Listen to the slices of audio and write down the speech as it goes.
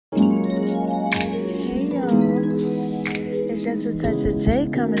It's just a touch of J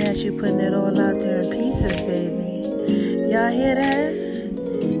coming at you, putting it all out there in pieces, baby. Y'all hear that?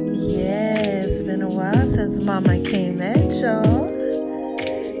 Yeah, it's been a while since Mama came at y'all.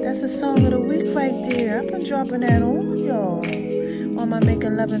 That's a song of the week right there. I've been dropping that on y'all. On my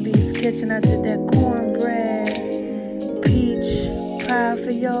Making Love in B's Kitchen, I did that cornbread peach pie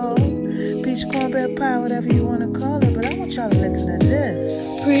for y'all. Peach cornbread pie, whatever you want to call it. But I want y'all to listen to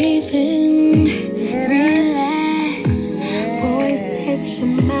this. Breathe in, relax. Yeah. Boy, set your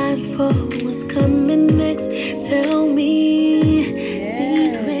mind for what's coming next. Tell me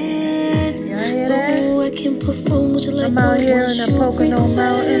secrets, so I can perform what you like. I'm out here in the Pocono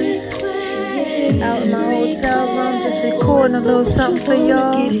Mountains, out in my hotel room, just recording a little something for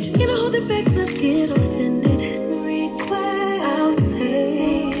y'all. You know, hold it back, let's get offended. Request, I'll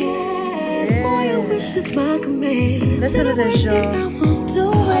say yes. Boy, your wish is my command. Listen to this, y'all. I will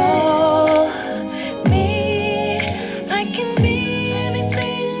do it. Me, I can be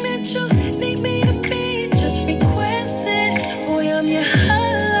anything that you need me to be. Just request it. Boy, I'm your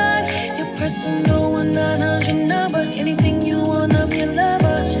hotline, your personal 1-900 number. Anything you want, I'm your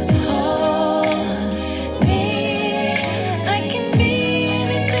lover. Just call me. I can be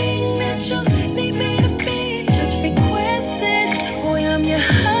anything that you need me to be. Just request it. Boy, I'm your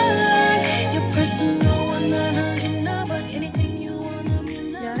hotline, your personal 1-900 number. Anything you want, I'm your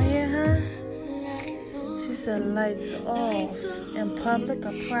lover. Y'all hear her? She said lights off. In public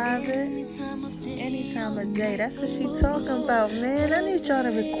or private, any time of day. That's what she talking about, man. I need y'all to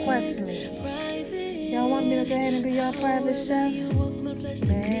request me. Y'all want me to go ahead and be your private chef?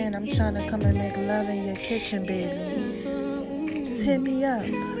 Man, I'm trying to come and make love in your kitchen, baby. Just hit me up.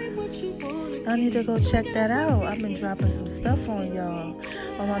 Y'all need to go check that out. I've been dropping some stuff on y'all.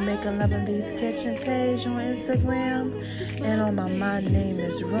 On my Making Love in B's Kitchen page on Instagram. And on my Name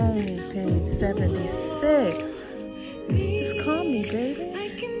is Romy page 76. Just call me, baby.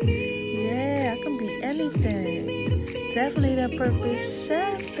 Yeah, I can be anything. Definitely the perfect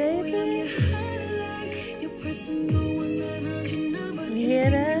chef, baby. You hear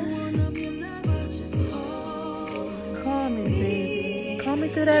that? Call me, baby. Call me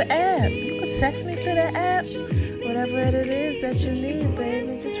through that app. You can text me through that app. Whatever it is that you need, baby,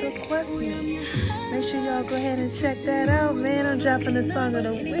 just request me. Make sure y'all go ahead and check that out, man. I'm dropping the song of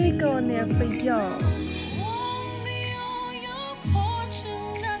the week on there for y'all.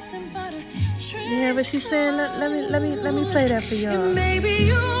 You hear what she's saying? Let me play that for y'all. And maybe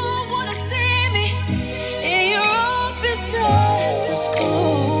you wanna see me in your office after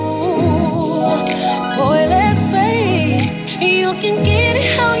school. Boy, let's play. You can get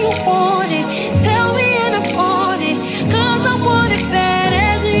it how you want it. Tell me and I want it, 'cause I want it bad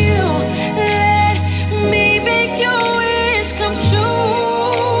as you. Let me make your wish come true.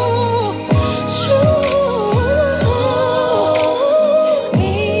 True.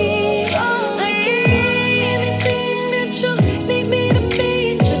 Me, I can be anything that you need me to be.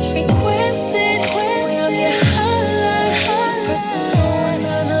 Just request it. Boy, I'm your hotline, personal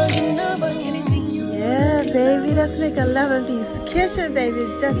 1-900 number. Anything you want. Yeah, baby, that's Making Love in B's Kitchen, baby.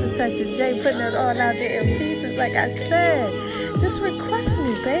 It's just a touch of J, putting it all out there in pieces, like I said. Just request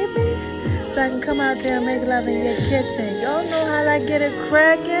me, baby, so I can come out there and make love in your kitchen. Y'all know how I get it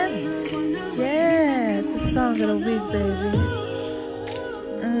cracking? Yeah, it's a song of the week, baby.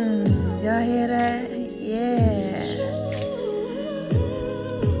 Y'all hear that? Yeah.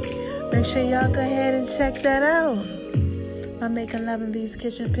 Make sure y'all go ahead and check that out. My Making Love in B's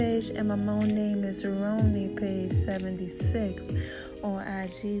Kitchen page and my Name is Romy page 76 on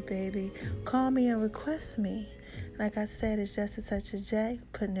IG, baby. Call me and request me. Like I said, it's just a touch of J,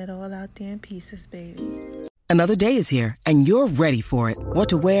 putting it all out there in pieces, baby. Another day is here, and you're ready for it. What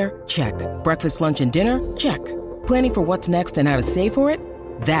to wear? Check. Breakfast, lunch, and dinner? Check. Planning for what's next and how to save for it?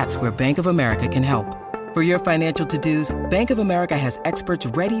 That's where Bank of America can help. For your financial to-dos, Bank of America has experts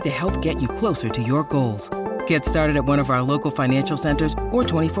ready to help get you closer to your goals. Get started at one of our local financial centers or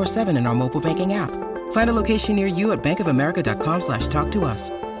 24/7 in our mobile banking app. Find a location near you at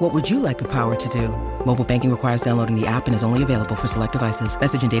bankofamerica.com/talktous. What would you like the power to do? Mobile banking requires downloading the app and is only available for select devices.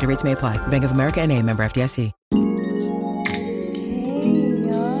 Message and data rates may apply. Bank of America N.A., member FDIC. Hey,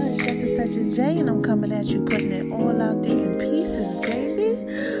 y'all, it's just a touch of J, and I'm coming at you, putting it all out there in pieces, baby.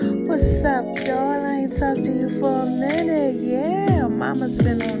 What's up, y'all? I ain't talked to you for a minute. Yeah, mama's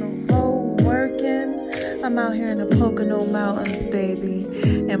been on the road working. I'm out here in the Pocono Mountains, baby,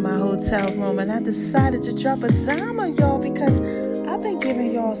 in my hotel room, and I decided to drop a dime on y'all because I've been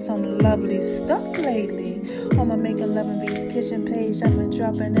giving y'all some lovely stuff lately. On my Making Love in B's Kitchen page, I've been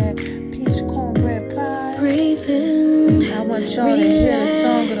dropping that peach cornbread pie. Breathe in, I want y'all to hear the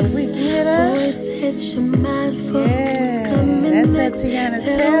song of the week. You hear that? Boy, set your mind for what's coming. Tiana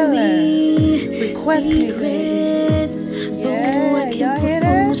Taylor. Request me, baby. Yeah, y'all hear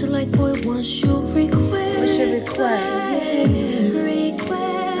that? What's your request?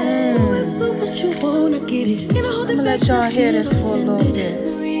 I'm gonna let y'all hear this for a little bit.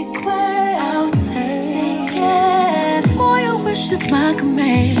 I'll say yes. For your wish is my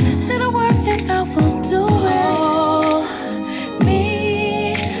command. Instead of work and I will do it. Oh,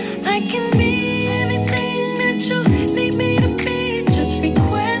 me, I can be anything that you need me to be. Just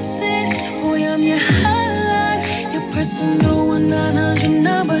request it. Boy, I'm your hotline, your personal 1-900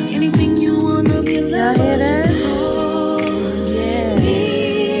 number. Anything you want, I'll be Y'all love. hear that?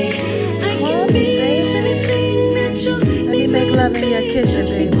 Love in your kitchen,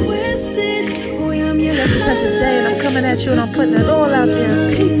 baby. Just a touch of J, and I'm coming at you, and I'm putting it all out there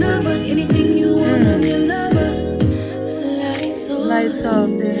in pieces. Lights off,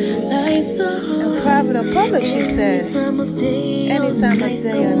 baby. In private or public, she said. Any time of day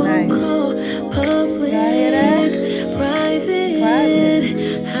or night. Y'all hear that? Private.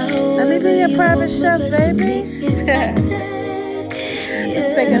 Let me be your private chef, baby.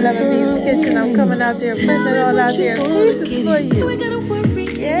 It's making love in V's kitchen. I'm coming out there, putting it all out there in pieces for you.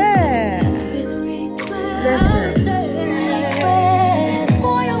 Yeah. Listen.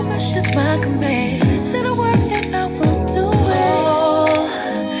 For your wish is my command. Instead of work and I will do it. Oh,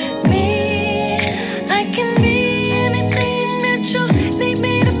 me, I can be anything that you need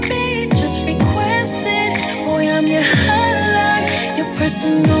me to be. Just request it. Boy, I'm your hotline, your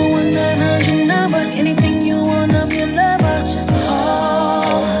personal 1-900 number. Anything you want, I'm your lover. Just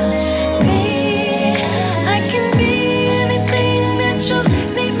call me. I can be anything that you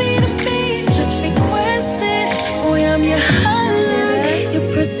need me to be. Just request it. Boy, I'm your hotline, your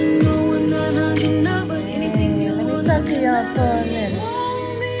personal 1-900 number. Anything you want. Let me talk to y'all for a minute.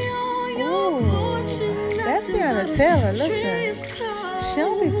 Ooh, that's Tiana Taylor. Listen, she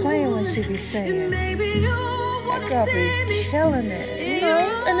don't be playing when she be singing. That girl be killing it, you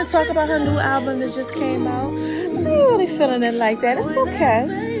know. And to talk about her new album that just came out, I ain't really feeling it like that. It's okay.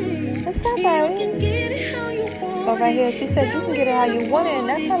 It's alright. But right here, she said you can get it how you want it, and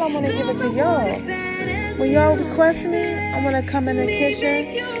that's how I'm gonna give it to y'all. When y'all request me, I'm gonna come in the kitchen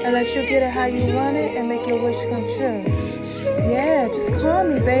and let you get it how you want it and make your wish come true. Yeah, just call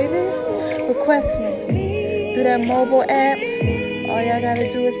me, baby. Request me. Do that mobile app. All y'all gotta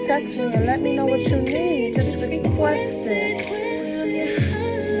do is text me and let me know what you need. Just request it.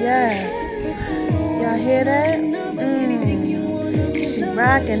 Yes. Y'all hear that? She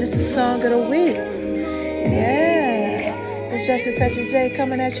rocking. This is Song of the Week. Yeah. It's just a touch of J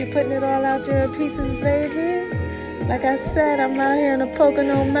coming at you, putting it all out there in pieces, baby. Like I said, I'm out here in the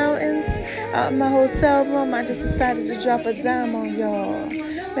Pocono Mountains, out in my hotel room. I just decided to drop a dime on y'all.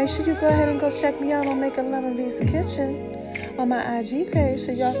 Make sure you go ahead and go check me out on Making Love in V's Kitchen on my IG page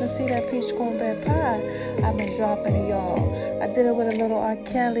so y'all can see that peach cornbread pie I've been dropping to y'all. I did it with a little R.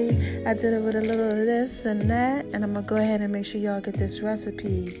 Kelly. I did it with a little of this and that. And I'm going to go ahead and make sure y'all get this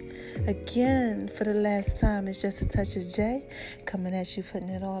recipe. Again, for the last time, it's just a touch of J coming at you, putting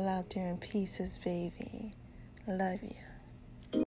it all out there in pieces, baby. Love you.